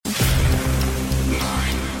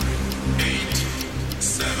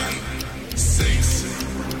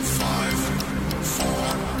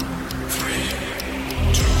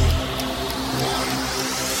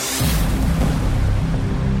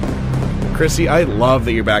Krissy, I love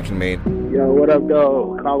that you're back in Maine. Yo, what up,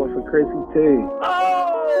 though? Calling for Krissy T.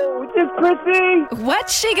 Oh, it's Krissy.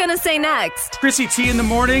 What's she gonna say next? Krissy T in the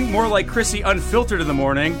morning, more like Krissy Unfiltered in the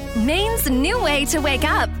morning. Maine's new way to wake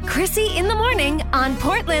up. Krissy in the morning on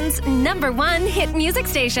Portland's #1 hit music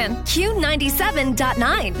station,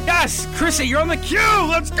 Q97.9. Yes, Krissy, you're on the queue.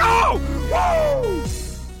 Let's go. Woo!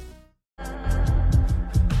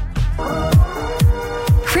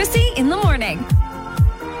 Krissy in the morning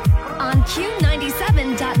on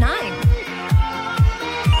Q97.9.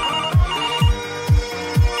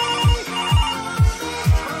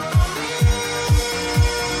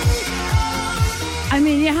 I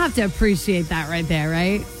mean, you have to appreciate that right there,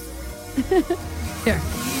 right? Here.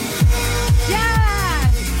 Yeah!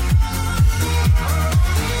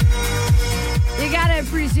 You gotta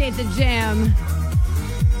appreciate the jam.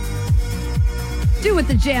 Do what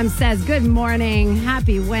the jam says. Good morning.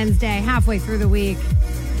 Happy Wednesday. Halfway through the week.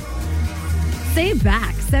 Say it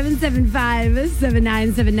back.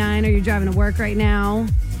 775-7979. Are you driving to work right now?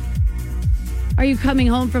 Are you coming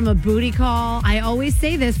home from a booty call? I always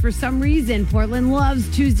say this for some reason. Portland loves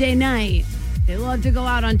Tuesday night. They love to go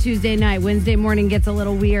out on Tuesday night. Wednesday morning gets a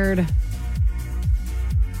little weird.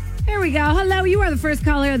 There we go. Hello, you are the first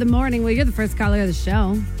caller of the morning. Well, you're the first caller of the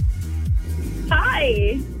show.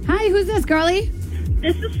 Hi. Hi, who's this, girlie?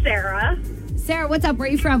 This is Sarah. Sarah, what's up? Where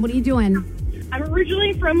are you from? What are you doing? I'm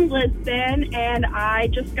originally from Lisbon, and I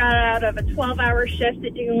just got out of a 12-hour shift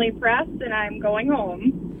at Dingley Press, and I'm going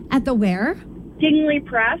home. At the where? Dingley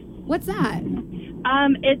Press. What's that?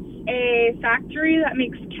 It's a factory that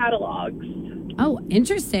makes catalogs. Oh,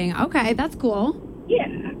 interesting. Okay, that's cool. Yeah.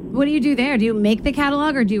 What do you do there? Do you make the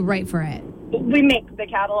catalog or do you write for it? We make the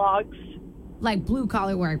catalogs. Like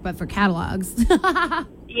blue-collar work, but for catalogs.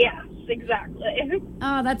 Yes, exactly.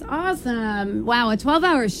 Oh, that's awesome. Wow, a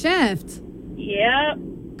 12-hour shift. Yep.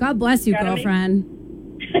 God bless you, girlfriend.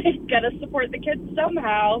 Gotta support the kids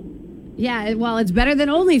somehow. Yeah, well, it's better than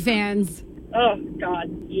OnlyFans. Oh,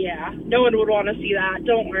 God, yeah. No one would want to see that.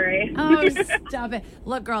 Don't worry. Oh, stop it.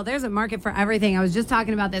 Look, girl, there's a market for everything. I was just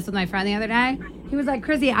talking about this with my friend the other day. He was like,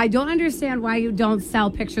 Krissy, I don't understand why you don't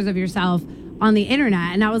sell pictures of yourself on the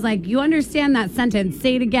internet. And I was like, you understand that sentence.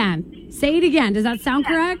 Say it again. Say it again. Does that sound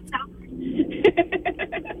correct?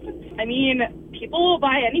 I mean, people will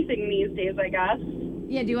buy anything these days, I guess.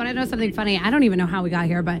 Yeah, do you want to know something funny? I don't even know how we got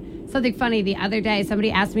here, but something funny. The other day, somebody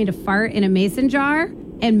asked me to fart in a mason jar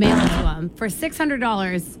and mail it to them for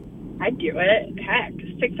 $600. I'd do it. Heck,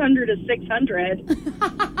 600 is 600.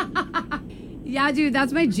 Yeah, dude,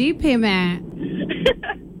 that's my Jeep payment.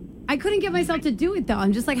 I couldn't get myself to do it, though.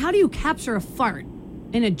 I'm just like, how do you capture a fart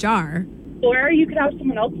in a jar? Or you could have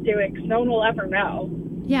someone else do it because no one will ever know.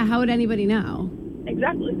 Yeah, how would anybody know?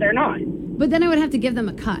 Exactly, they're not. But then I would have to give them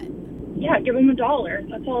a cut. Yeah, give them $1.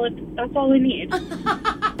 That's all they need.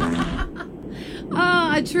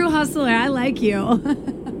 Oh, a true hustler. I like you.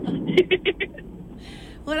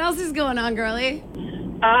 What else is going on, girlie?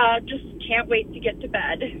 Just can't wait to get to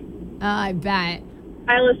bed. Oh, I bet.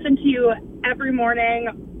 I listen to you every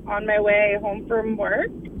morning on my way home from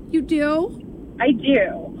work. You do? I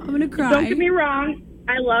do. I'm going to cry. Don't get me wrong.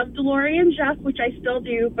 I love Delory and Jeff, which I still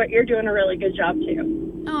do, but you're doing a really good job,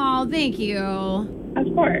 too. Oh, thank you.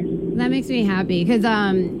 Of course. That makes me happy because,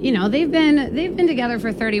 they've been together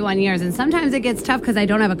for 31 years, and sometimes it gets tough because I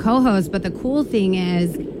don't have a co-host, but the cool thing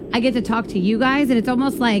is I get to talk to you guys, and it's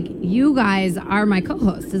almost like you guys are my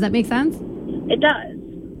co-hosts. Does that make sense? It does.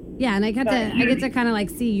 Yeah, and I get to kind of like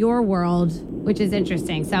see your world, which is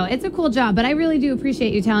interesting. So it's a cool job, but I really do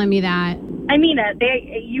appreciate you telling me that. I mean it.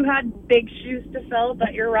 You had big shoes to fill,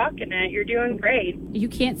 but you're rocking it. You're doing great. You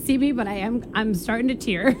can't see me, but I'm starting to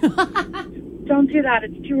tear. Don't do that.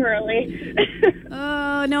 It's too early.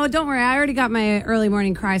 Oh, no, don't worry. I already got my early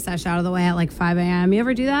morning cry sesh out of the way at like 5 a.m. You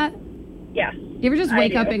ever do that? Yes. You ever just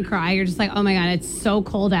wake up and cry? You're just like, oh my God, it's so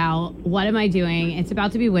cold out. What am I doing? It's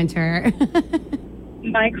about to be winter.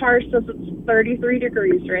 My car says it's 33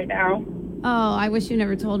 degrees right now. Oh, I wish you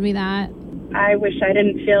never told me that. I wish I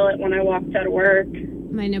didn't feel it when I walked out of work.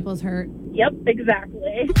 My nipples hurt. Yep,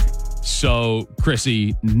 exactly. So,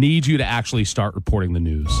 Krissy, need you to actually start reporting the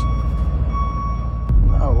news.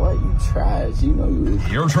 Oh, what? You trash. You know you...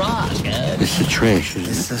 You're trash, man. It's the trash, isn't it?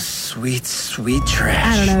 It's the sweet, sweet trash.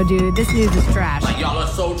 I don't know, dude. This news is trash. Like, y'all are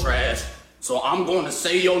so trash. So I'm going to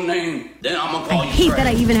say your name, then I'm going to call you I hate trash. that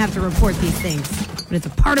I even have to report these things, but it's a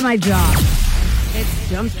part of my job.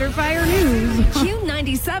 It's Dumpster Fire News.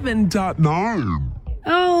 Q97.9.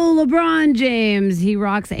 Oh, LeBron James. He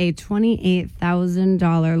rocks a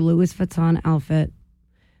 $28,000 Louis Vuitton outfit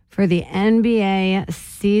for the NBA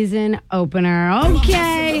season opener.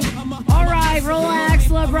 Okay. All right, relax,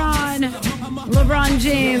 LeBron. LeBron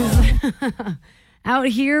James out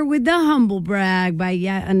here with the humble brag by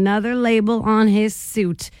yet another label on his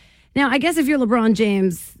suit. Now, I guess if you're LeBron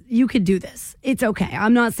James, you could do this. It's okay.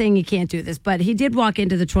 I'm not saying you can't do this, but he did walk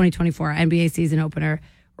into the 2024 NBA season opener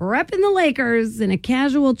repping the Lakers in a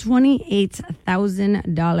casual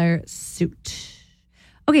 $28,000 suit.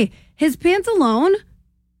 Okay, his pants alone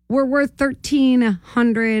were worth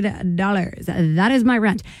 $1,300. That is my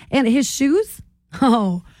rent. And his shoes?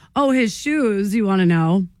 Oh, his shoes, you want to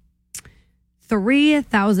know?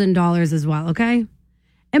 $3,000 as well, okay?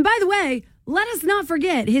 And by the way, let us not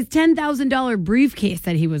forget his $10,000 briefcase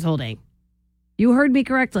that he was holding. You heard me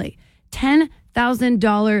correctly.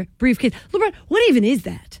 $10,000 briefcase. LeBron, what even is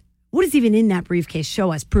that? What is even in that briefcase?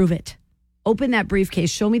 Show us. Prove it. Open that briefcase.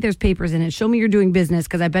 Show me there's papers in it. Show me you're doing business,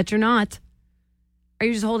 because I bet you're not. Are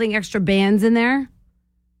you just holding extra bands in there?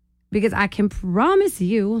 Because I can promise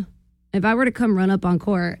you, if I were to come run up on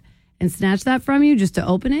court and snatch that from you just to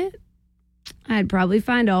open it, I'd probably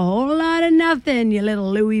find a whole lot of nothing, you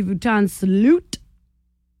little Louis Vuitton salute.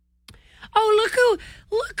 Oh,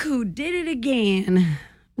 look who did it again.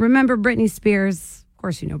 Remember Britney Spears? Of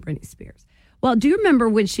course you know Britney Spears. Well, do you remember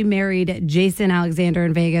when she married Jason Alexander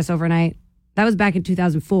in Vegas overnight? That was back in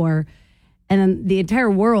 2004. And then the entire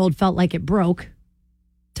world felt like it broke.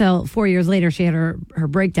 Till 4 years later, she had her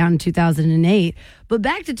breakdown in 2008. But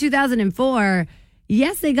back to 2004,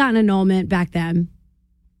 yes, they got an annulment back then.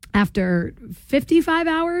 After 55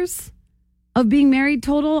 hours of being married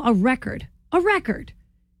total, a record.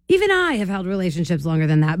 Even I have held relationships longer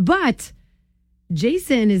than that. But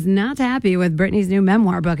Jason is not happy with Britney's new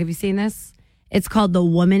memoir book. Have you seen this? It's called The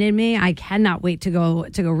Woman in Me. I cannot wait to go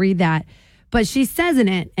read that. But she says in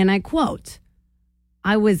it, and I quote,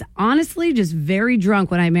 "I was honestly just very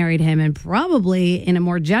drunk when I married him, and probably in a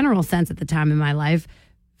more general sense at the time in my life,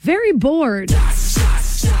 very bored."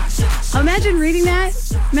 Imagine reading that.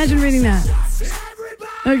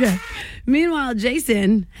 Okay. Meanwhile,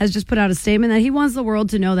 Jason has just put out a statement that he wants the world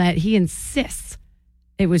to know that he insists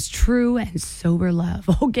it was true and sober love.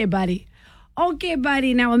 Okay, buddy.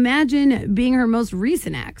 Now imagine being her most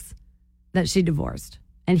recent ex that she divorced.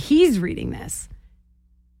 And he's reading this.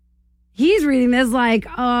 Like,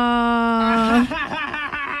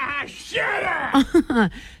 Shut up!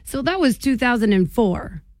 So that was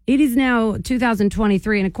 2004. It is now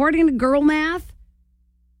 2023. And according to girl math,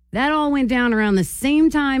 that all went down around the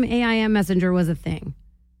same time AIM Messenger was a thing.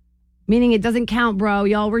 Meaning it doesn't count, bro.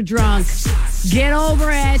 Y'all were drunk. Get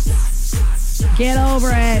over it.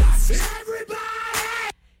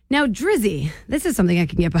 Now, Drizzy, this is something I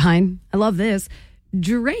can get behind. I love this.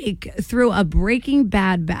 Drake threw a Breaking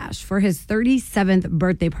Bad bash for his 37th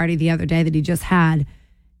birthday party the other day that he just had.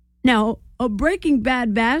 Now, a Breaking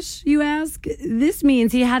Bad bash, you ask? This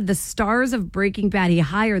means he had the stars of Breaking Bad. He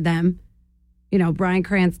hired them, Bryan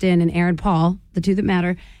Cranston and Aaron Paul, the two that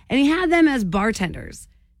matter, and he had them as bartenders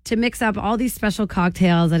to mix up all these special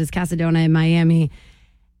cocktails at his Casadona in Miami.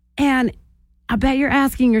 And I bet you're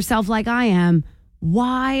asking yourself, like I am,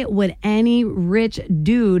 why would any rich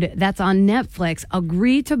dude that's on Netflix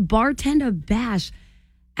agree to bartend a bash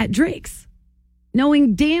at Drake's,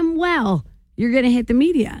 knowing damn well you're going to hit the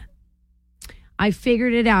media? I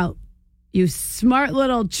figured it out. You smart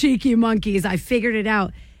little cheeky monkeys. I figured it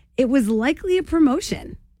out. It was likely a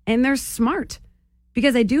promotion, and they're smart,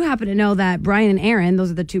 because I do happen to know that Brian and Aaron,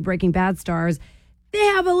 those are the two Breaking Bad stars, they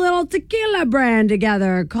have a little tequila brand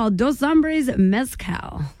together called Dos Hombres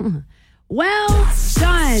Mezcal. Well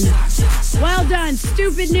done.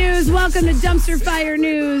 Stupid news. Welcome to Dumpster Fire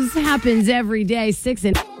News. Happens every day, 6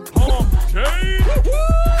 and...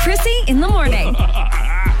 Krissy in the morning.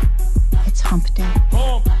 It's hump day.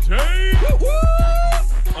 Hump day.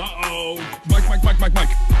 Uh-oh. Mike.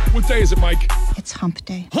 What day is it, Mike? It's hump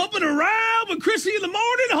day. Humping around with Krissy in the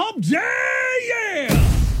morning. Hump day, yeah.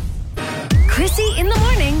 Krissy in the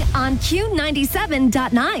morning on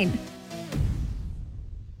Q97.9.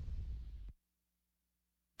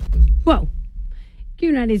 Whoa.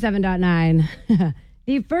 Q97.9.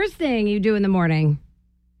 The first thing you do in the morning,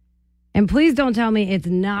 and please don't tell me it's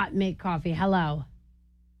not make coffee. Hello.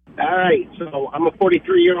 All right, so I'm a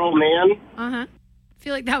 43-year-old man. Uh-huh.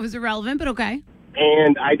 Feel like that was irrelevant, but okay.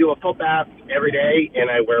 And I do a foot bath every day, and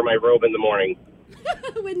I wear my robe in the morning.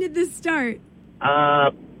 When did this start?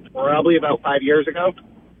 Probably about 5 years ago.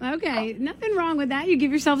 Okay, nothing wrong with that. You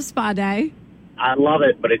give yourself a spa day. I love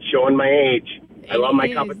it, but it's showing my age. I love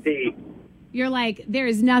my cup of tea. You're like, there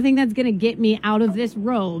is nothing that's going to get me out of this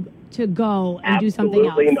robe to go and do something else.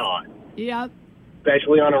 Absolutely not. Yep.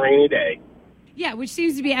 Especially on a rainy day. Yeah, which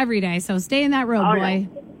seems to be every day. So stay in that robe, boy.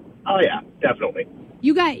 Yeah. Oh, yeah, definitely.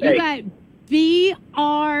 You got BRT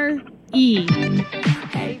E.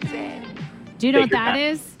 Do you know what that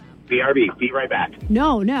is? BRB. Be right back.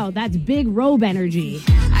 No, that's big robe energy.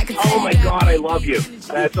 Oh, my God, I love you.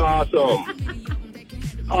 That's awesome.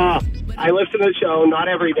 I listen to the show, not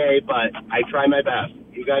every day, but I try my best.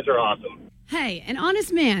 You guys are awesome. Hey, an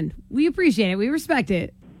honest man. We appreciate it. We respect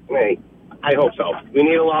it. Hey, I hope so. We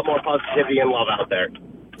need a lot more positivity and love out there.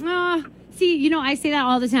 See, I say that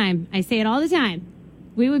all the time. I say it all the time.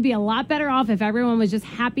 We would be a lot better off if everyone was just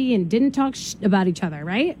happy and didn't talk about each other,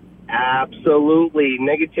 right? Absolutely.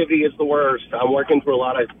 Negativity is the worst. I'm working through a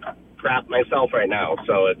lot of crap myself right now,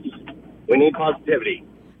 so we need positivity.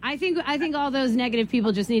 I think all those negative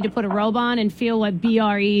people just need to put a robe on and feel what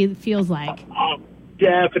BRE feels like. Oh,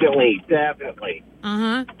 definitely.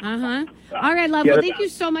 All right, love. Well, thank you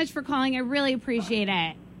so much for calling. I really appreciate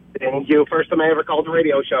it. Thank you. First time I ever called the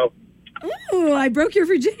radio show. Ooh, I broke your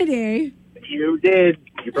virginity. You did.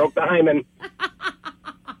 You broke the hymen.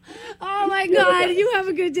 Oh, my God. You have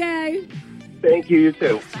a good day. Thank you. You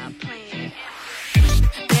too.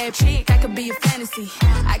 I could be a fantasy.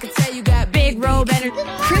 I could tell you got big robe energy.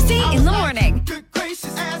 Chrissy in the morning.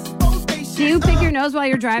 Do you pick your nose while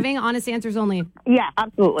you're driving? Honest answers only. Yeah,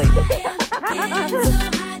 absolutely.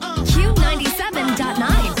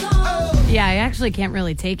 Q97.9. Yeah, I actually can't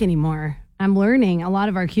really take anymore. I'm learning a lot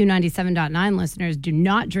of our Q97.9 listeners do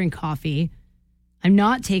not drink coffee. I'm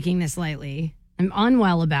not taking this lightly. I'm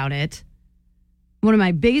unwell about it. One of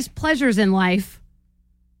my biggest pleasures in life,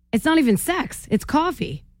 it's not even sex. It's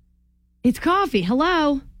coffee. It's coffee.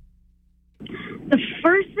 Hello. The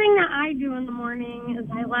first thing that I do in the morning is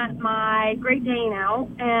I let my Great Dane out,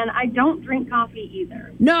 and I don't drink coffee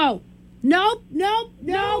either. No. Nope. No,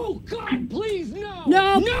 God, please, no.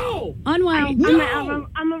 No. Unwell.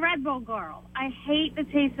 I'm a Red Bull girl. I hate the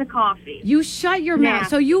taste of coffee. You shut your mouth.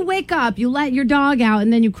 So you wake up, you let your dog out,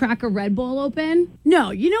 and then you crack a Red Bull open?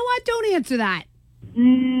 No. You know what? Don't answer that.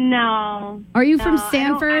 No. Are you from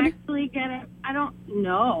Sanford? I don't actually get it. I don't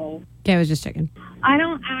know. Okay, I was just checking. I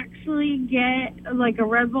don't actually get like a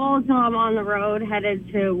Red Bull until I'm on the road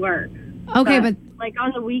headed to work. Okay, but like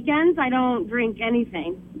on the weekends, I don't drink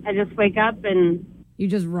anything. I just wake up and you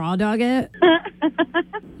just raw dog it.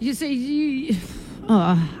 You say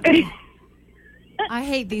I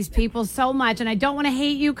hate these people so much, and I don't want to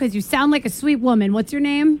hate you because you sound like a sweet woman. What's your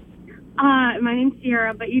name? My name's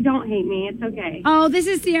Sierra, but you don't hate me. It's okay. Oh, this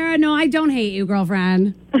is Sierra. No, I don't hate you,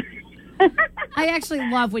 girlfriend. I actually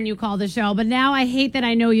love when you call the show, but now I hate that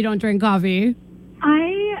I know you don't drink coffee.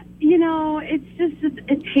 It's just,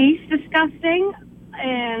 it tastes disgusting.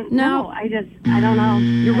 And no, I don't know.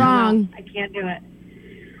 You're wrong. I can't do it.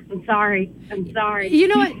 I'm sorry. You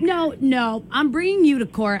know what? No. I'm bringing you to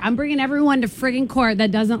court. I'm bringing everyone to friggin' court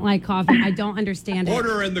that doesn't like coffee. I don't understand it.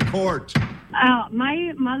 Order in the court.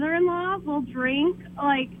 My mother-in-law will drink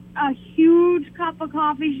like a huge cup of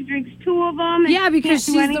coffee. She drinks 2 of them. Yeah, because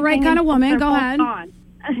she's the right kind of woman. Go ahead.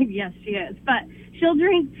 Yes, she is. But she'll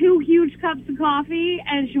drink 2 huge cups of coffee,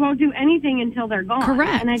 and she won't do anything until they're gone.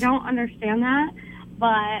 Correct. And I don't understand that.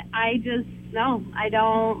 But I don't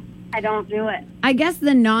do it. I guess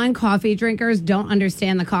the non-coffee drinkers don't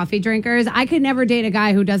understand the coffee drinkers. I could never date a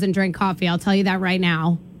guy who doesn't drink coffee. I'll tell you that right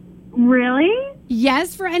now. Really?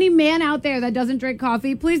 Yes, for any man out there that doesn't drink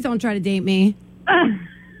coffee, please don't try to date me.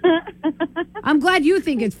 I'm glad you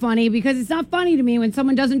think it's funny because it's not funny to me when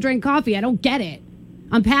someone doesn't drink coffee. I don't get it.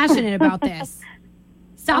 I'm passionate about this.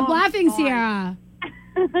 Stop laughing, God. Sierra.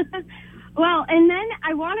 Well, and then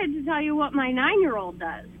I wanted to tell you what my 9-year-old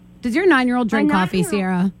does. Does your 9-year-old drink coffee,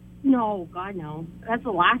 Sierra? No, God, no. That's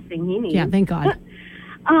the last thing he needs. Yeah, thank God.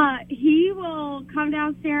 He will come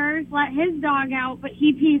downstairs, let his dog out, but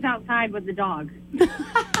he pees outside with the dog.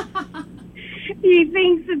 He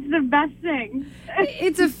thinks it's the best thing.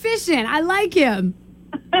 It's efficient. I like him.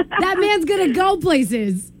 That man's going to go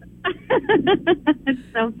places. It's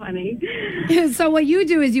so funny. So what you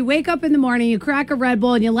do is you wake up in the morning, you crack a Red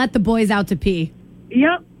Bull, and you let the boys out to pee.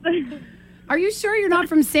 Yep. Are you sure you're not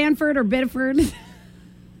from Sanford or Biddeford?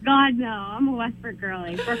 God, no. I'm a Westford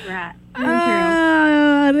girlie. Brook rat.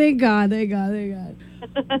 Thank God.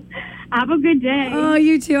 Have a good day. Oh,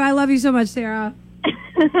 you too. I love you so much, Sarah.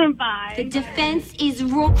 Bye. The defense is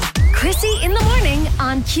raw. Krissy in the morning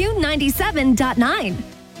on Q97.9.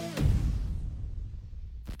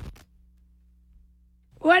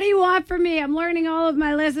 What do you want from me? I'm learning all of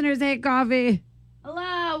my listeners hate coffee.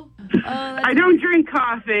 Hello? I don't drink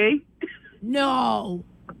coffee. No.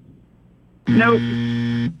 Nope.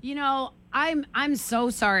 You know, I'm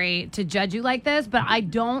so sorry to judge you like this, but I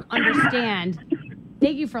don't understand.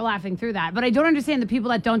 Thank you for laughing through that. But I don't understand the people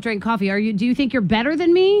that don't drink coffee. Do you think you're better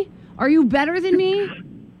than me? Are you better than me?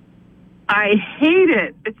 I hate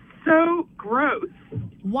it. It's so gross.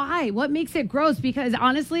 Why? What makes it gross? Because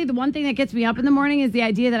honestly, the one thing that gets me up in the morning is the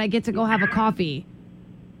idea that I get to go have a coffee.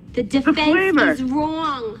 The defense is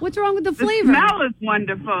wrong. What's wrong with the The flavor? smell is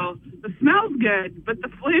wonderful. The smell's good, but the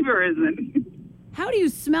flavor isn't. How do you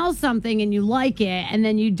smell something and you like it and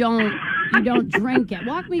then you don't drink it?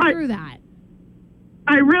 Walk me through that.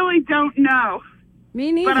 I really don't know.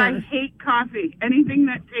 Me neither. But I hate coffee. Anything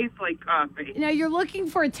that tastes like coffee. Now, you're looking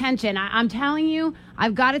for attention. I'm telling you,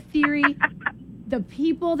 I've got a theory. The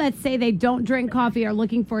people that say they don't drink coffee are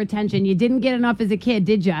looking for attention. You didn't get enough as a kid,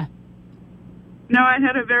 did you? No, I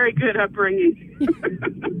had a very good upbringing.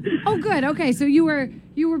 Oh, good. Okay, so you were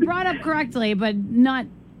brought up correctly, but not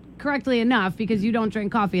correctly enough because you don't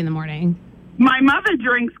drink coffee in the morning. My mother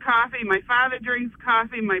drinks coffee. My father drinks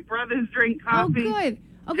coffee. My brothers drink coffee. Oh, good.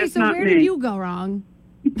 Okay, Just so not where me. did you go wrong?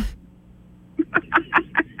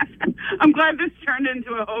 I'm glad this turned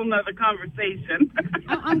into a whole nother conversation.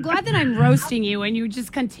 I'm glad that I'm roasting you and you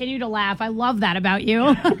just continue to laugh. I love that about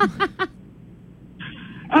you.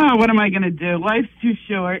 Oh, what am I going to do? Life's too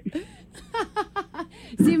short.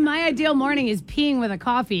 See, my ideal morning is peeing with a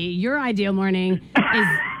coffee. Your ideal morning is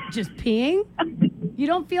just peeing? You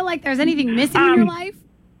don't feel like there's anything missing in your life?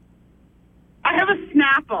 I have a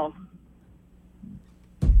Snapple.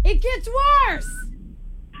 It gets worse.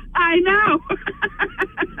 I know.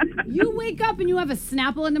 You wake up and you have a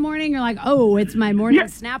Snapple in the morning. You're like, oh, it's my morning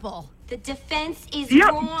Snapple. The defense is Yep.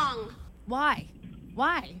 wrong. Why?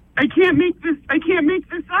 Why? I can't make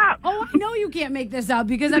this up. Oh, I know you can't make this up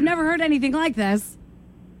because I've never heard anything like this.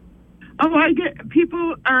 Oh,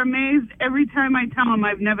 people are amazed every time I tell them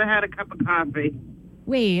I've never had a cup of coffee.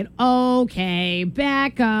 Wait, okay,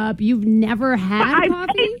 back up. You've never had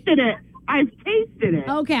coffee? I've tasted it.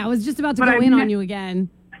 Okay, I was just about to But go I've in ne- on you again.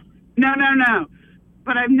 No.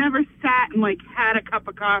 But I've never sat and had a cup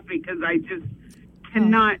of coffee because I just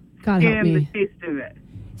cannot God help stand me. the taste of it.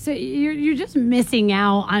 So you're just missing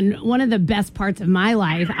out on one of the best parts of my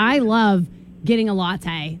life. I love getting a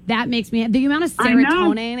latte. That makes me the amount of I know.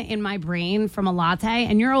 serotonin in my brain from a latte,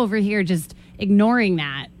 and you're over here just ignoring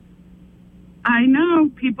that. I know.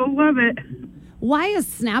 People love it. Why a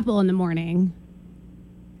Snapple in the morning?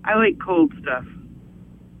 I like cold stuff.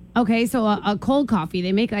 Okay, so a cold coffee.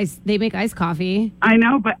 They make iced coffee. I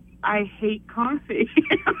know, but I hate coffee.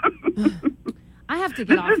 I have to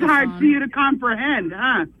get off This is the hard phone. for you to comprehend,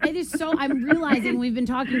 huh? It is so. I'm realizing we've been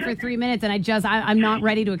talking for 3 minutes, and I'm not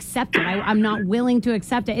ready to accept it. I'm not willing to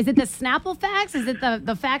accept it. Is it the Snapple facts? Is it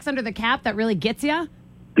the facts under the cap that really gets you?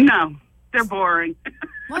 No, they're boring.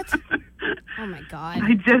 What? Oh my God.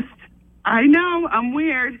 I know, I'm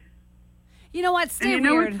weird. You know what? Stay And you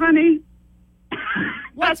know weird. what's funny?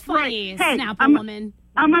 What's That's funny, right. Hey, Snapple woman?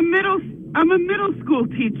 I'm a middle school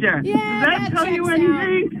teacher. Yeah, Does that tell you checks out.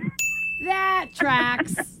 anything? That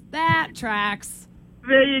tracks. That tracks.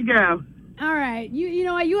 There you go. All right. You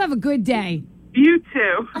know what? You have a good day. You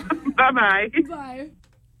too. Bye-bye. Bye.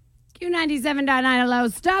 Q97.9 hello.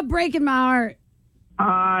 Stop breaking my heart.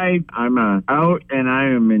 Hi, I'm out and I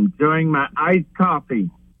am enjoying my iced coffee.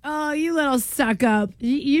 Oh, you little suck up.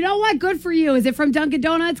 You know what? Good for you. Is it from Dunkin'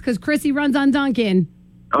 Donuts? Because Krissy runs on Dunkin'.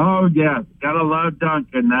 Oh, yes. Gotta love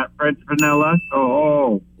Dunkin'. That French vanilla.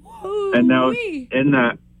 Oh. And those in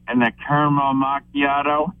the caramel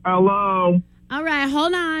macchiato. Hello. All right,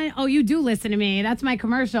 hold on. Oh, you do listen to me. That's my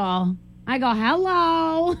commercial. I go,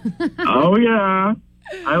 hello. Oh, yeah.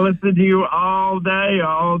 I listen to you all day,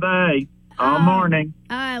 all morning.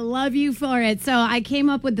 I love you for it. So I came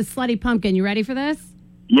up with the slutty pumpkin. You ready for this?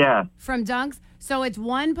 Yeah. From Dunks. So it's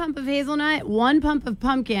 1 pump of hazelnut, 1 pump of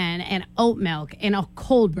pumpkin, and oat milk in a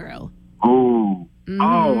cold brew. Ooh.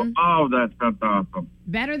 Mhm. Oh, that sounds awesome.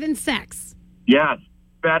 Better than sex. Yes.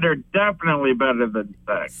 Better, definitely better than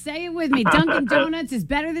sex. Say it with me. Dunkin' Donuts is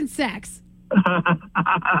better than sex.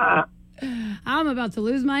 I'm about to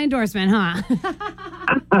lose my endorsement, huh?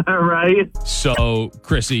 Right? So,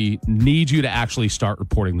 Krissy, need you to actually start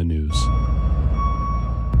reporting the news.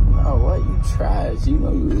 Oh, what? You trash. You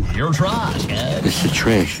know you. You're trash, man. It's the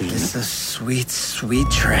trash. It's the sweet, sweet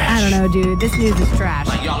trash. I don't know, dude. This news is trash.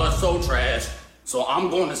 Like, y'all are so trash. So I'm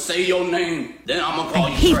going to say your name, then I'm going to call I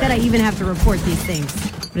you hate trash. that I even have to report these things,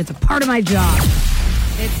 but it's a part of my job.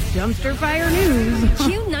 It's Dumpster Fire News.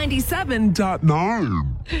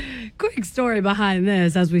 Q97.9. Quick story behind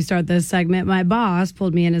this as we start this segment. My boss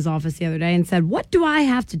pulled me in his office the other day and said, "What do I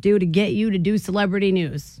have to do to get you to do celebrity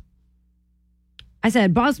news?" I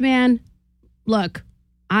said, "Boss man, look,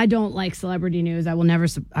 I don't like celebrity news. I will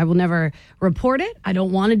never report it. I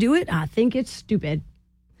don't want to do it. I think it's stupid."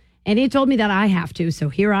 And he told me that I have to. So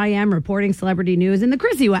here I am reporting celebrity news in the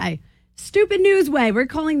Krissy way. Stupid news way. We're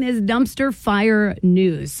calling this dumpster fire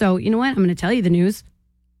news. So, you know what? I'm going to tell you the news,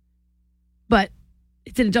 but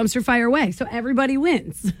it's in a dumpster fire way. So everybody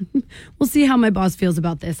wins. We'll see how my boss feels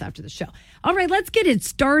about this after the show. All right, let's get it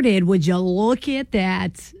started. Would you look at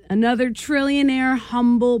that? Another trillionaire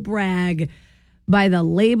humble brag by the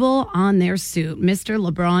label on their suit. Mr.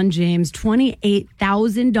 LeBron James,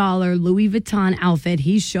 $28,000 Louis Vuitton outfit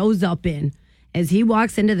he shows up in as he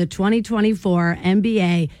walks into the 2024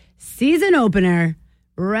 NBA season opener,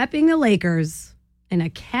 repping the Lakers in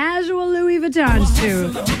a casual Louis Vuitton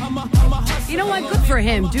suit. You know what? Good for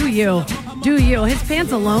him. Do you? Do you? His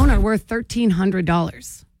pants alone are worth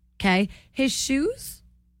 $1,300. Okay? His shoes?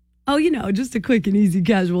 Oh, you know, just a quick and easy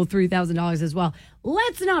casual $3,000 as well.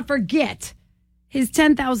 Let's not forget his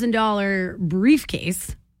 $10,000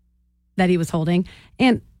 briefcase that he was holding.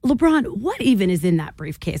 And LeBron, what even is in that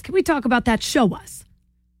briefcase? Can we talk about that? Show us.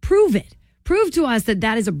 Prove it. Prove to us that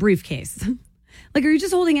that is a briefcase. Like, are you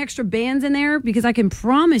just holding extra bands in there? Because I can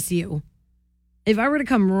promise you, if I were to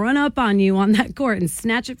come run up on you on that court and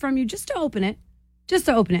snatch it from you just to open it,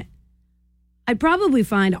 I'd probably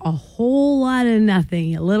find a whole lot of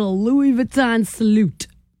nothing. A little Louis Vuitton salute.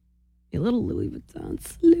 A little Louis Vuitton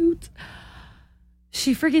salute.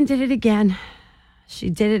 She freaking did it again. She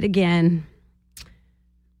did it again.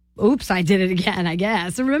 Oops, I did it again, I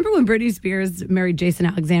guess. Remember when Britney Spears married Jason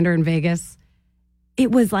Alexander in Vegas? It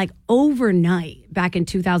was like overnight back in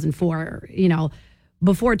 2004, you know,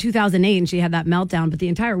 before 2008, and she had that meltdown, but the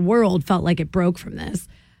entire world felt like it broke from this.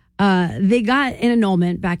 They got an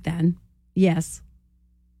annulment back then, yes.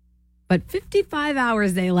 But 55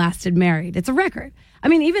 hours they lasted married. It's a record. I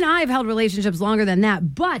mean, even I've held relationships longer than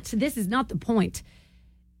that, but this is not the point.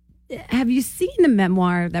 Have you seen the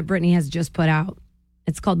memoir that Britney has just put out?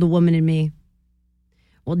 It's called The Woman in Me.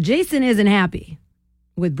 Well, Jason isn't happy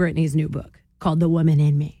with Britney's new book called The Woman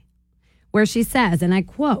in Me, where she says, and I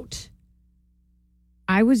quote,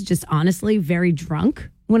 "I was just honestly very drunk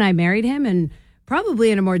when I married him, and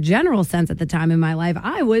probably in a more general sense at the time in my life,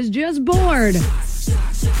 I was just bored."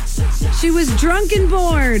 She was drunk and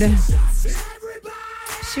bored.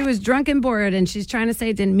 She was drunk and bored, and she's trying to say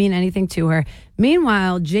it didn't mean anything to her.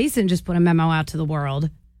 Meanwhile, Jason just put a memo out to the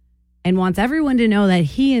world and wants everyone to know that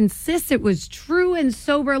he insists it was true and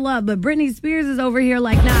sober love. But Britney Spears is over here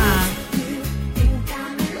like, nah.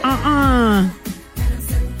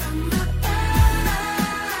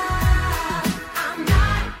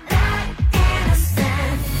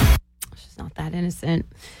 She's not that innocent.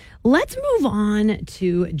 Let's move on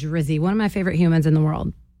to Drizzy, one of my favorite humans in the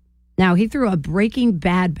world. Now, he threw a Breaking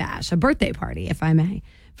Bad bash, a birthday party, if I may,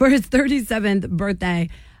 for his 37th birthday.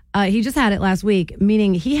 He just had it last week,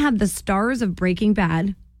 meaning he had the stars of Breaking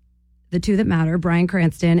Bad, the two that matter, Bryan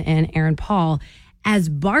Cranston and Aaron Paul, as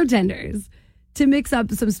bartenders to mix up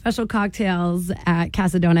some special cocktails at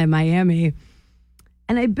Casadona in Miami.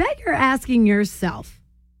 And I bet you're asking yourself,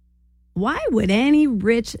 why would any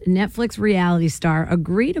rich Netflix reality star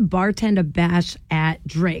agree to bartend a bash at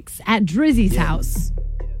Drizzy's house?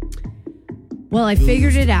 Well, I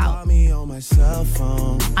figured it out.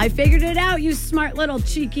 I figured it out, you smart little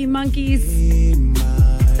cheeky monkeys.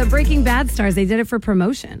 The Breaking Bad stars, they did it for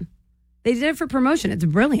promotion. It's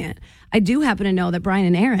brilliant. I do happen to know that Brian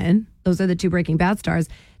and Aaron, those are the two Breaking Bad stars,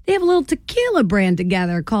 they have a little tequila brand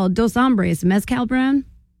together called Dos Hombres, Mezcal brand.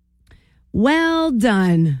 Well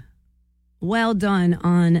done. Well done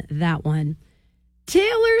on that one.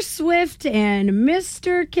 Taylor Swift and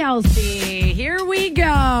Mr. Kelce. Here we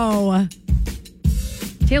go.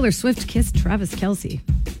 Taylor Swift kissed Travis Kelce.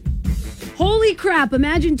 Holy crap.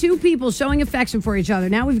 Imagine two people showing affection for each other.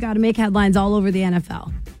 Now we've got to make headlines all over the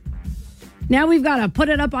NFL. Now we've got to put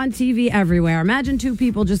it up on TV everywhere. Imagine two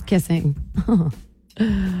people just kissing.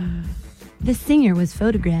 The singer was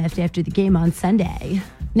photographed after the game on Sunday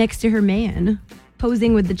next to her man,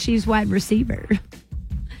 posing with the Chiefs wide receiver.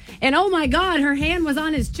 And oh my God, her hand was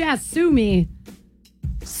on his chest. Sue me.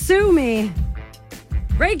 Sue me.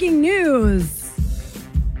 Breaking news.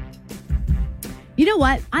 You know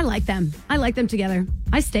what? I like them. I like them together.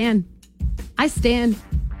 I stand. Mrs.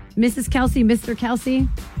 Kelce, Mr. Kelce,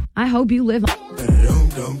 I hope you live.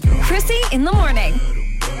 Krissy in the morning.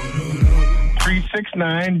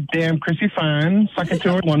 369, damn Krissy fine. Suck it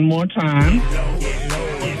to her one more time.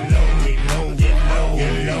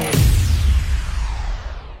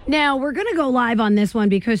 Now, we're going to go live on this one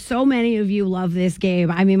because so many of you love this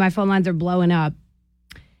game. I mean, my phone lines are blowing up.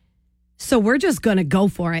 So we're just going to go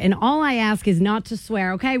for it. And all I ask is not to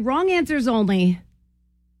swear, okay? Wrong answers only.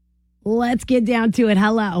 Let's get down to it.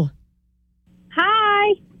 Hello.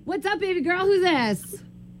 Hi. What's up, baby girl? Who's this?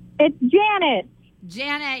 It's Janet.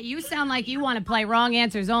 Janet, you sound like you want to play wrong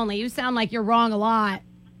answers only. You sound like you're wrong a lot.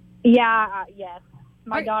 Yeah, yes.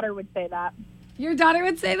 My daughter would say that. Your daughter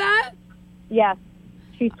would say that? Yes.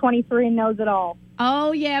 She's 23 and knows it all.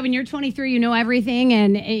 Oh, yeah. When you're 23, you know everything,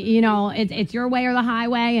 and, it's your way or the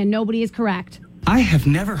highway, and nobody is correct. I have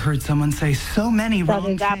never heard someone say so many wrong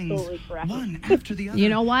things. That is absolutely correct. One after the other. You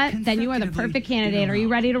know what? Then you are the perfect candidate. Are you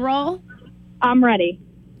ready to roll? I'm ready.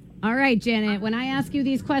 All right, Janet. When I ask you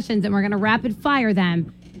these questions, and we're going to rapid fire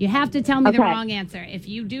them, you have to tell me the wrong answer. If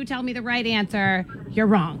you do tell me the right answer, you're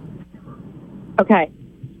wrong. Okay.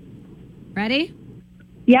 Ready?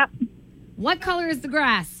 Yep. What color is the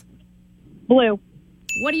grass? Blue.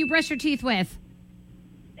 What do you brush your teeth with?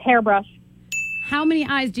 Hairbrush. How many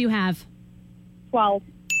eyes do you have? 12.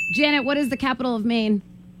 Janet, what is the capital of Maine?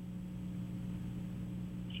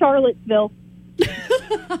 Charlottesville.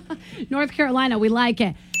 North Carolina, we like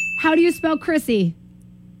it. How do you spell Krissy?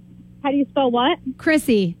 How do you spell what?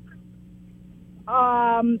 Krissy.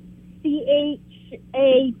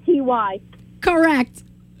 C-H-A-T-Y. Correct.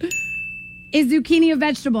 Is zucchini a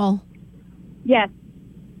vegetable? Yes.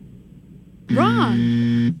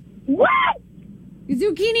 Wrong. What?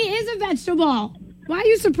 Zucchini is a vegetable. Why are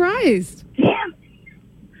you surprised? Damn.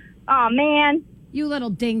 Oh, man. You little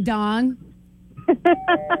ding-dong.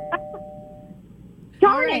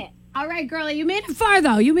 Darn it. All right, girlie. You made it far,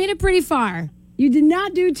 though. You made it pretty far. You did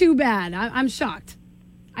not do too bad. I'm shocked.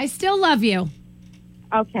 I still love you.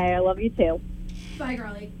 Okay, I love you, too. Bye,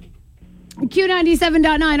 girlie.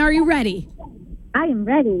 Q97.9, are you ready? I am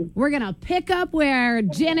ready. We're going to pick up where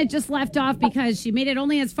Janet just left off because she made it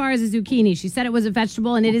only as far as a zucchini. She said it was a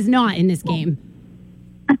vegetable, and it is not in this game.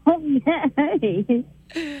 Yay.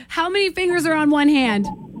 How many fingers are on one hand?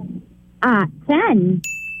 10.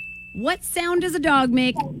 What sound does a dog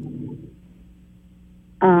make?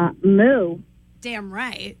 Moo. Damn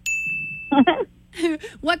right.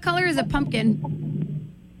 What color is a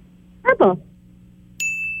pumpkin? Purple.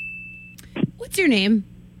 What's your name?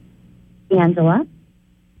 Angela.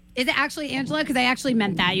 Is it actually Angela? Because I actually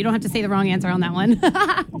meant that. You don't have to say the wrong answer on that one.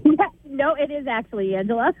 No, it is actually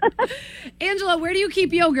Angela. Angela, where do you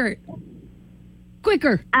keep yogurt?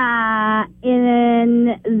 Quicker. In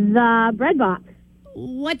the bread box.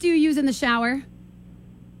 What do you use in the shower?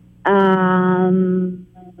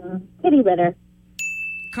 Kitty litter.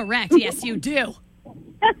 Correct. Yes, you do.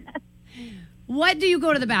 What do you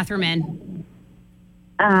go to the bathroom in?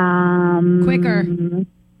 Quicker.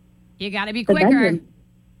 You got to be quicker. bedroom.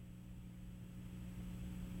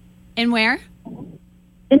 And where?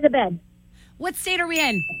 In the bed. What state are we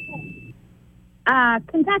in?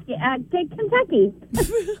 Kentucky. Kentucky.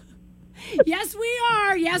 Yes, we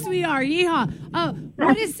are. Yes, we are. Yeehaw. Oh,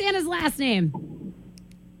 what is Santa's last name?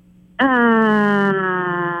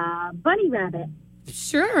 Bunny rabbit.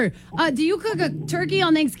 Sure. Do you cook a turkey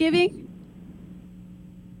on Thanksgiving?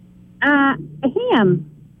 Ham.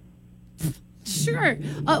 Sure.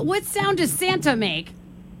 What sound does Santa make?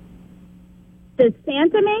 Does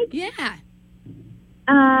Santa make? Yeah.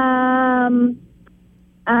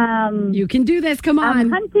 You can do this. Come on.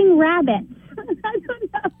 Hunting rabbits. I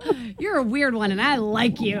don't know. You're a weird one, and I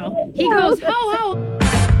like you. He goes, ho, ho.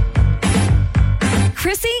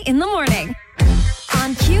 Krissy in the morning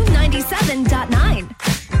on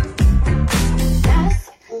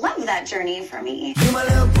Q97.9. Love that journey for me.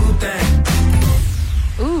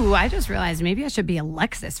 Ooh, I just realized maybe I should be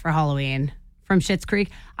Alexis for Halloween from Schitt's Creek.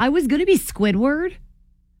 I was going to be Squidward.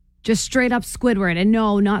 Just straight up Squidward. And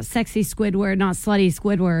no, not sexy Squidward, not slutty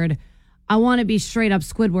Squidward. I want to be straight up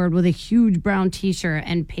Squidward with a huge brown t-shirt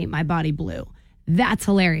and paint my body blue. That's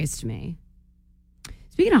hilarious to me.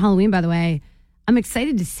 Speaking of Halloween, by the way, I'm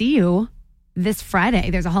excited to see you this Friday.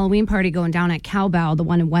 There's a Halloween party going down at Cowbell, the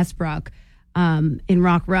one in Westbrook, in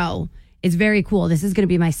Rock Row. It's very cool. This is going to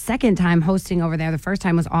be my second time hosting over there. The first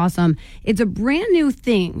time was awesome. It's a brand new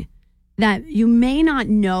thing that you may not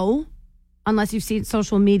know unless you've seen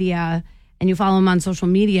social media and you follow them on social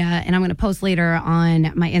media. And I'm going to post later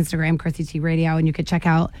on my Instagram, Krissy T Radio, and you can check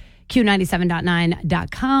out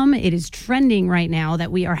Q97.9.com. It is trending right now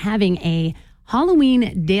that we are having a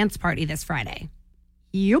Halloween dance party this Friday.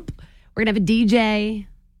 Yep. We're going to have a DJ.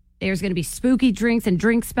 There's going to be spooky drinks and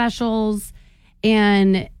drink specials.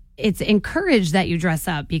 And it's encouraged that you dress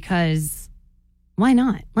up because why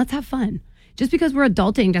not? Let's have fun. Just because we're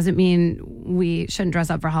adulting doesn't mean we shouldn't dress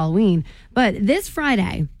up for Halloween. But this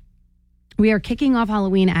Friday, we are kicking off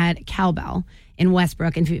Halloween at Cowbell in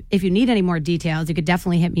Westbrook. And if you need any more details, you could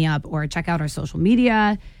definitely hit me up or check out our social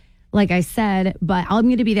media, like I said. But I'm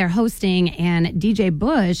going to be there hosting, and DJ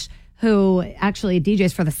Bush, who actually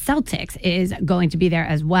DJs for the Celtics, is going to be there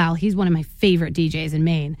as well. He's one of my favorite DJs in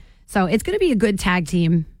Maine. So it's going to be a good tag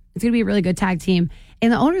team. It's going to be a really good tag team.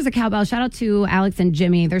 And the owners of Cowbell, shout out to Alex and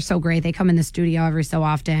Jimmy. They're so great. They come in the studio every so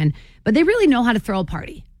often. But they really know how to throw a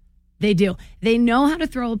party. They do. They know how to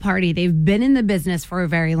throw a party. They've been in the business for a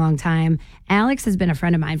very long time. Alex has been a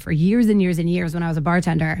friend of mine for years and years and years when I was a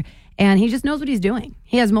bartender. And he just knows what he's doing.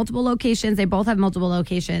 He has multiple locations. They both have multiple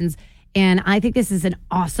locations. And I think this is an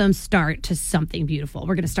awesome start to something beautiful.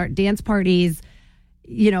 We're going to start dance parties,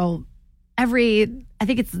 I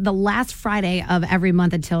think it's the last Friday of every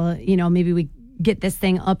month until, maybe we get this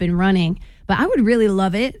thing up and running. But I would really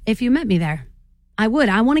love it if you met me there. I would.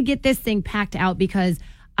 I want to get this thing packed out because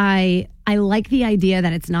I like the idea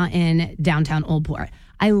that it's not in downtown Oldport.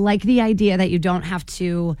 I like the idea that you don't have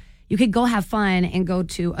to, you could go have fun and go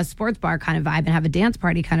to a sports bar kind of vibe and have a dance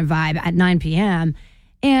party kind of vibe at 9 p.m.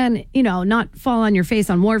 and, not fall on your face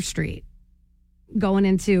on Wharf Street going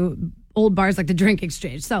into old bars like the Drink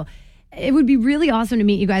Exchange. So it would be really awesome to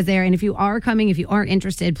meet you guys there. And if you are coming, if you are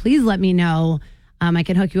interested, please let me know. I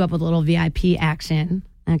can hook you up with a little VIP action.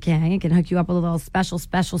 Okay, I can hook you up with a little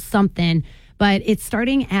special something. But it's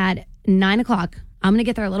starting at 9 o'clock. I'm going to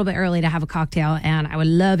get there a little bit early to have a cocktail. And I would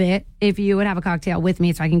love it if you would have a cocktail with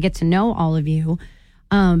me so I can get to know all of you.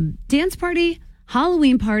 Dance party,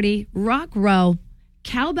 Halloween party, Rock Row,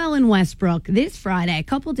 Cowbell in Westbrook this Friday, a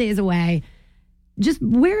couple days away. Just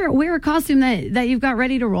wear a costume that you've got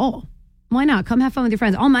ready to roll. Why not? Come have fun with your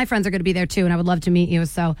friends. All my friends are going to be there too, and I would love to meet you.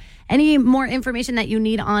 So any more information that you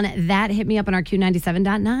need on that, hit me up on our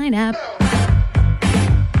Q97.9 app.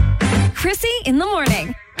 Krissy in the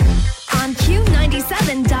morning on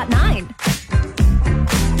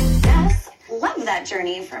Q97.9. Yes, love that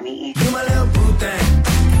journey for me.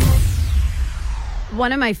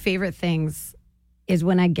 One of my favorite things is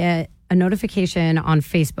when I get a notification on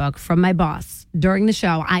Facebook from my boss during the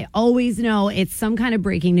show. I always know it's some kind of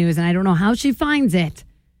breaking news, and I don't know how she finds it,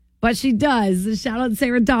 but she does. Shout out to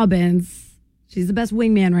Sarah Dobbins. She's the best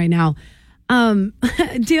wingman right now.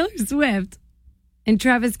 Taylor Swift and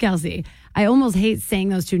Travis Kelce. I almost hate saying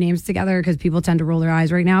those two names together because people tend to roll their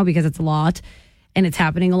eyes right now because it's a lot, and it's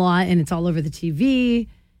happening a lot, and it's all over the TV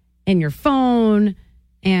and your phone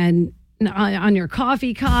and on your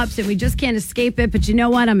coffee cups, and we just can't escape it. But you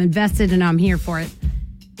know what? I'm invested and I'm here for it.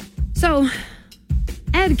 So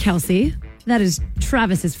Ed Kelce, that is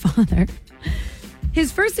Travis's father,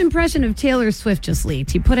 his first impression of Taylor Swift just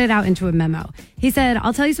leaked. He put it out into a memo. He said,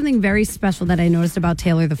 "I'll tell you something very special that I noticed about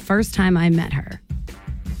Taylor the first time I met her."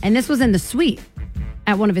 And this was in the suite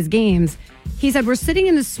at one of his games. He said, "We're sitting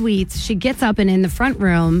in the suites. She gets up and in the front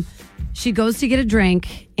room, she goes to get a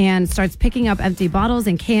drink and starts picking up empty bottles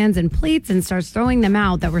and cans and plates and starts throwing them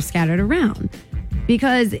out that were scattered around.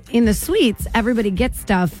 Because in the suites, everybody gets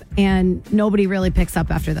stuff and nobody really picks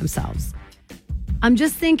up after themselves." I'm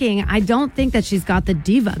just thinking, I don't think that she's got the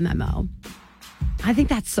diva memo. I think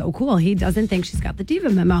that's so cool. He doesn't think she's got the diva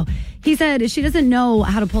memo. He said she doesn't know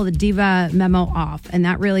how to pull the diva memo off. And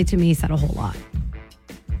that really, to me, said a whole lot.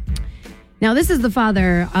 Now, this is the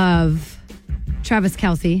father of Travis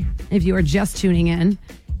Kelce, if you are just tuning in.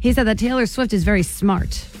 He said that Taylor Swift is very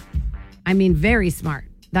smart. I mean, very smart.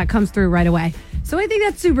 That comes through right away. So I think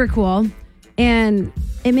that's super cool. And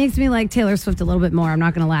it makes me like Taylor Swift a little bit more, I'm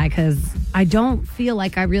not going to lie, because I don't feel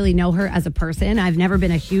like I really know her as a person. I've never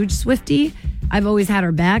been a huge Swiftie. I've always had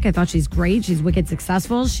her back. I thought she's great. She's wicked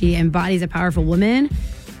successful. She embodies a powerful woman.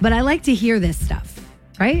 But I like to hear this stuff,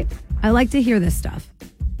 right? I like to hear this stuff.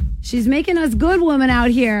 She's making us good women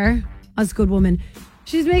out here. Us good women.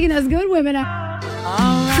 She's making us good women out.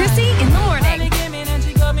 Krissy in the morning.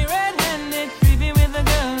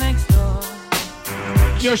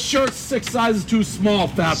 Your shirt's 6 sizes too small,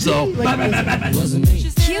 Fatso.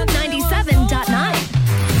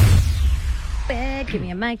 Q97.9. Give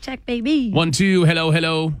me a mic check, baby. 1, 2,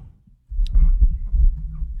 hello.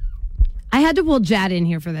 I had to pull Jad in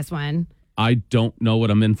here for this one. I don't know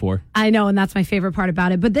what I'm in for. I know, and that's my favorite part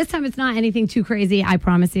about it. But this time it's not anything too crazy, I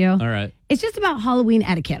promise you. All right. It's just about Halloween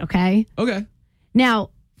etiquette, okay? Okay.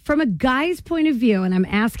 Now, from a guy's point of view, and I'm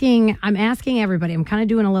asking everybody, I'm kind of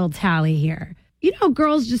doing a little tally here. You know,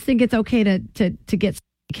 girls just think it's okay to get...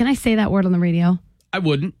 Can I say that word on the radio? I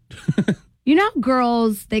wouldn't. You know,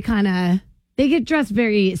 girls, they get dressed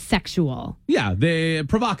very sexual. Yeah, they're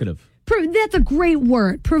provocative. That's a great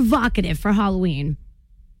word, provocative, for Halloween.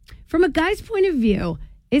 From a guy's point of view,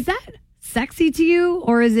 is that sexy to you?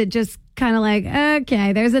 Or is it just kind of like,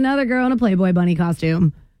 okay, there's another girl in a Playboy bunny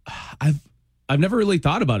costume? I've never really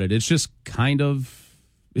thought about it. It's just kind of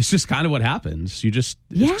what happens. You just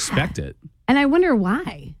expect it. And I wonder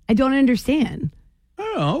why. I don't understand. I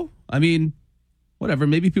don't know. I mean, whatever.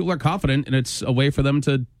 Maybe people are confident and it's a way for them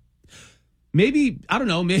to Maybe, I don't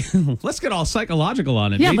know, maybe, let's get all psychological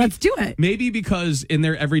on it. Yeah, maybe, let's do it. Maybe because in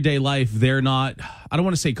their everyday life, they're not, I don't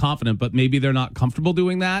want to say confident, but maybe they're not comfortable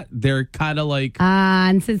doing that. They're kind of like...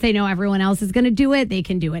 and since they know everyone else is going to do it, they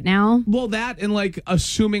can do it now. Well, that and like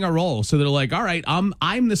assuming a role. So they're like, all right,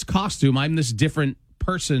 I'm this costume. I'm this different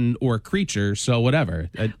person or creature, so whatever.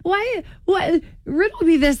 What? Riddle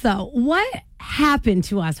me this, though. What happened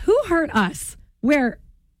to us? Who hurt us? Where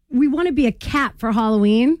we want to be a cat for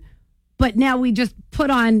Halloween, but now we just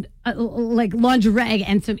put on like lingerie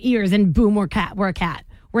and some ears, and boom, we're a cat.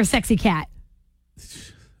 We're a sexy cat.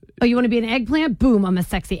 Oh, you want to be an eggplant? Boom, I'm a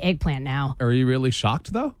sexy eggplant now. Are you really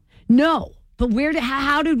shocked, though? No, but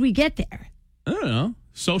how did we get there? I don't know.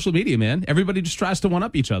 Social media, man. Everybody just tries to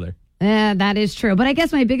one-up each other. That is true. But I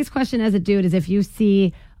guess my biggest question as a dude is if you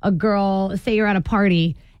see a girl, say you're at a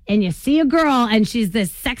party, and you see a girl, and she's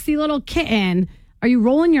this sexy little kitten, are you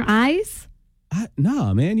rolling your eyes?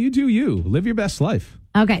 No, man, you do you. Live your best life.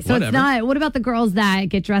 Okay, so Whatever. It's not. What about the girls that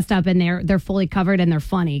get dressed up and they're fully covered and they're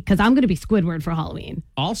funny? Because I'm going to be Squidward for Halloween.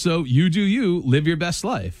 Also, you do you. Live your best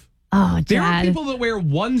life. Oh, Dad. There are people that wear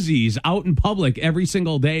onesies out in public every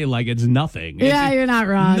single day like it's nothing. Yeah, you're not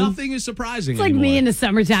wrong. Nothing is surprising It's like anymore. me in the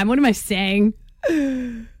summertime. What am I saying?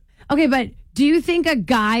 Okay, but do you think a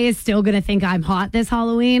guy is still going to think I'm hot this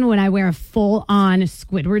Halloween when I wear a full-on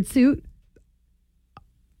Squidward suit?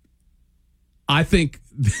 I think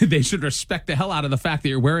they should respect the hell out of the fact that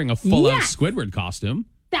you're wearing a full-on Squidward costume.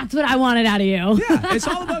 That's what I wanted out of you. Yeah, it's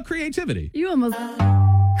all about creativity. You almost...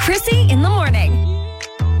 Krissy in the morning.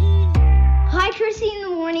 Hi, Krissy in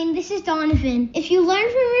the morning. This is Donovan. If you learn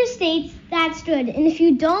from your mistakes, that's good. And if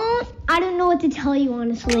you don't, I don't know what to tell you,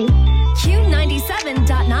 honestly.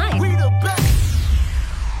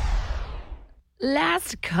 Q97.9.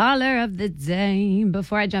 Last caller of the day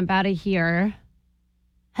before I jump out of here.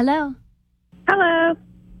 Hello. Hello.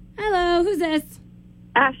 Hello. Who's this?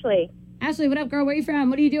 Ashley. Ashley, what up, girl? Where are you from?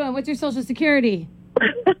 What are you doing? What's your social security?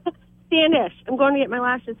 Standish. I'm going to get my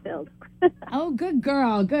lashes filled. Oh, good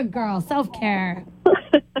girl. Good girl. Self-care.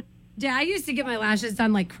 Yeah, I used to get my lashes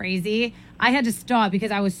done like crazy. I had to stop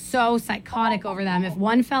because I was so psychotic over them. If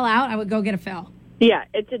one fell out, I would go get a fill. Yeah,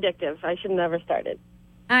 it's addictive. I should have never started.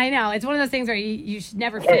 I know. It's one of those things where you should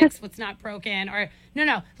never fix what's not broken. Or,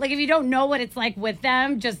 no. Like, if you don't know what it's like with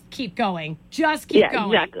them, just keep going. Just keep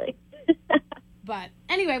going. Yeah, exactly. But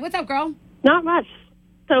anyway, what's up, girl? Not much.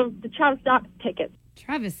 So, the Travis Scott tickets.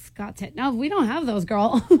 Travis Scott tickets. No, we don't have those,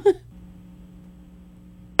 girl.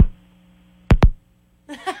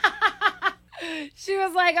 She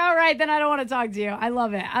was like, all right, then I don't want to talk to you. I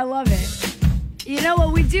love it. I love it. You know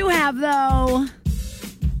what we do have, though?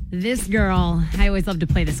 This girl. I always love to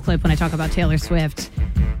play this clip when I talk about Taylor Swift.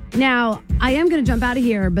 Now, I am going to jump out of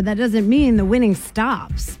here, but that doesn't mean the winning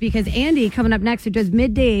stops, because Andy, coming up next, who does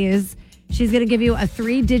middays, she's going to give you a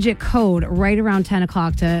 3-digit code right around 10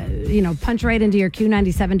 o'clock to, punch right into your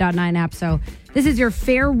Q97.9 app. So this is your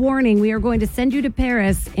fair warning. We are going to send you to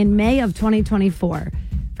Paris in May of 2024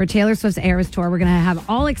 for Taylor Swift's Eras Tour. We're going to have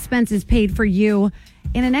all expenses paid for you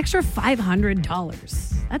and an extra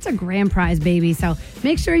 $500. That's a grand prize, baby. So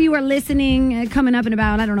make sure you are listening. Coming up in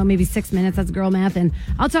about, maybe 6 minutes. That's girl math. And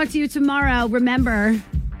I'll talk to you tomorrow. Remember,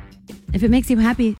 if it makes you happy,